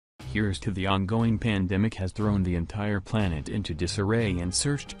adheres to the ongoing pandemic has thrown the entire planet into disarray and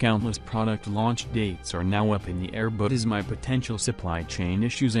searched countless product launch dates are now up in the air, but as my potential supply chain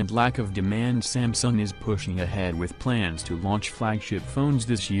issues and lack of demand, Samsung is pushing ahead with plans to launch flagship phones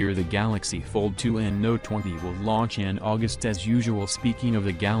this year. The Galaxy Fold 2 and Note 20 will launch in August as usual. Speaking of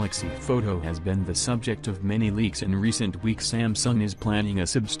the Galaxy Photo has been the subject of many leaks in recent weeks. Samsung is planning a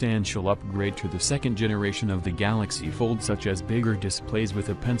substantial upgrade to the second generation of the Galaxy Fold, such as bigger displays with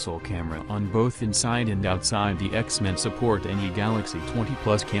a pencil camera on both inside and outside the X-Men support any Galaxy 20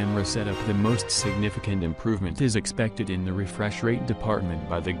 Plus camera setup. The most significant improvement is expected in the refresh rate department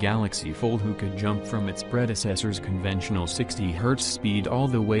by the Galaxy Fold, who could jump from its predecessor's conventional 60 Hz speed all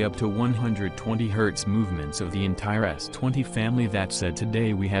the way up to 120 Hz movements of the entire S20 family. That said,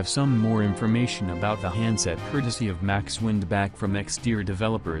 today we have some more information about the handset courtesy of Max Windback from Xtear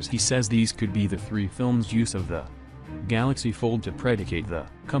Developers. He says these could be the 3 films use of the Galaxy Fold to predicate. The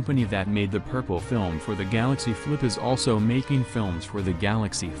company that made the purple film for the Galaxy Flip is also making films for the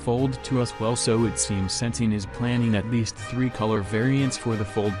Galaxy Fold 2 as well, so it seems Samsung is planning at least 3 color variants for the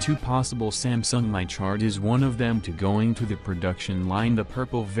Fold 2 possible. Samsung My Chart is one of them to going to the production line. The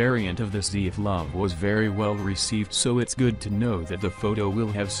purple variant of the Sea of Love was very well received, so it's good to know that the Photo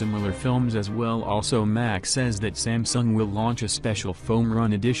will have similar films as well. Also, Max says that Samsung will launch a special foam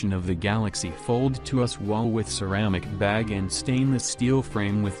run edition of the Galaxy Fold 2 as well, with ceramic bag and stainless steel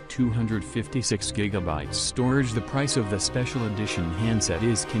frame with 256GB storage. The price of the special edition handset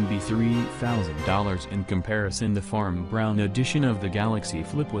can be $3,000. In comparison, the Farm Brown edition of the Galaxy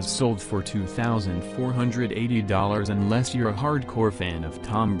Flip was sold for $2,480. Unless you're a hardcore fan of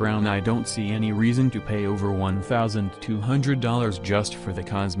Tom Brown, I don't see any reason to pay over $1,200 just for the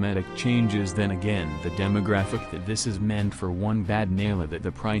cosmetic changes. Then again, the demographic that this is meant for one bad nail that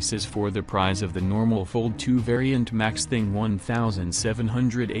the price is for the price of the normal Fold 2 variant. Max thing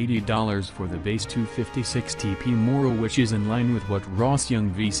 $1,780 for the base 256TP model, which is in line with what Ross Young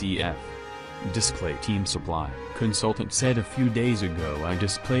VCF Display Team Supply consultant said a few days ago.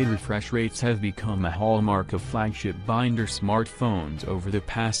 Display refresh rates have become a hallmark of flagship binder smartphones over the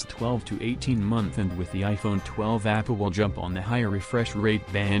past 12 to 18 months, and with the iPhone 12, Apple will jump on the higher refresh rate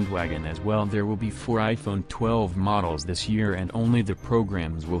bandwagon as well. There will be 4 iPhone 12 models this year, and only the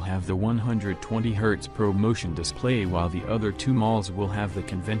programs will have the 120 Hz ProMotion display, while the other 2 models will have the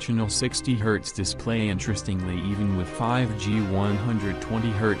conventional 60 Hz display. Interestingly, even with 5G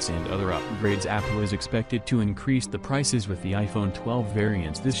 120 Hz and other upgrades, Apple is expected to increase the prices with the iPhone 12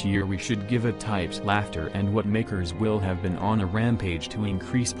 variants this year. We should give a type's laughter, and what makers will have been on a rampage to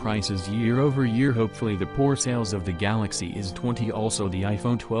increase prices year over year. Hopefully the poor sales of the Galaxy S20, also the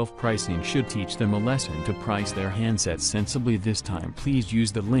iPhone 12 pricing, should teach them a lesson to price their handsets sensibly this time. Please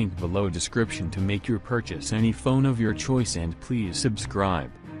use the link below description to make your purchase any phone of your choice, and please subscribe,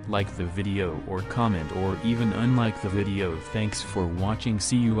 like the video or comment or even unlike the video. Thanks for watching.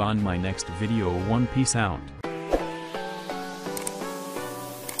 See you on my next video. Peace out.